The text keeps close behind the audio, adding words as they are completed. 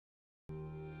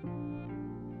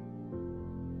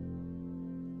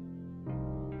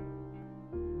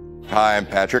Hi, I'm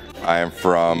Patrick. I am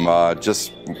from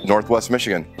just Northwest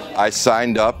Michigan. I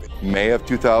signed up May of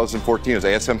 2014. It was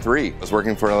ASM3. I was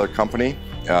working for another company,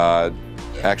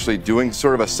 actually doing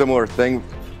sort of a similar thing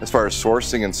as far as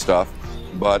sourcing and stuff,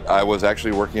 but I was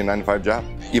actually working a 9-to-5 job.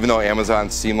 Even though Amazon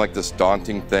seemed like this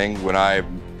daunting thing, when I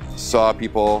saw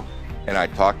people and I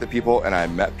talked to people and I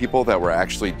met people that were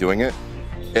actually doing it,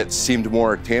 it seemed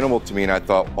more attainable to me, and I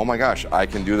thought, oh my gosh, I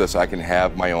can do this. I can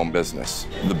have my own business.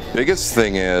 The biggest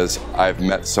thing is I've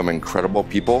met some incredible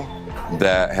people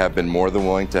that have been more than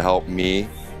willing to help me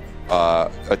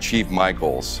achieve my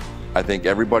goals. I think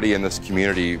everybody in this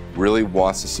community really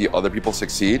wants to see other people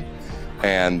succeed,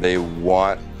 and they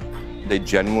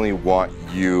genuinely want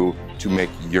you to make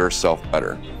yourself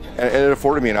better. And it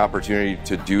afforded me an opportunity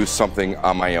to do something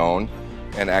on my own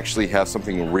and actually have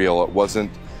something real. It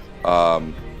wasn't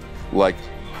like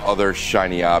other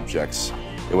shiny objects.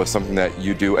 It was something that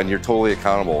you do and you're totally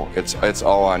accountable. It's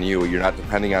all on you. You're not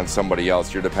depending on somebody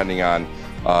else. You're depending on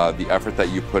the effort that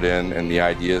you put in and the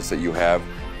ideas that you have,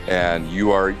 and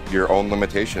you are your own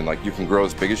limitation. Like, you can grow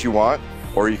as big as you want,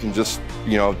 or you can just,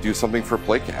 do something for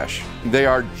play cash. They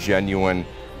are genuine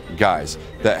guys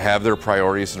that have their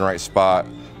priorities in the right spot.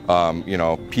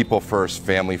 People first,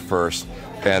 family first,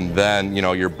 and then,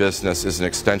 your business is an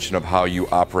extension of how you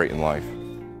operate in life.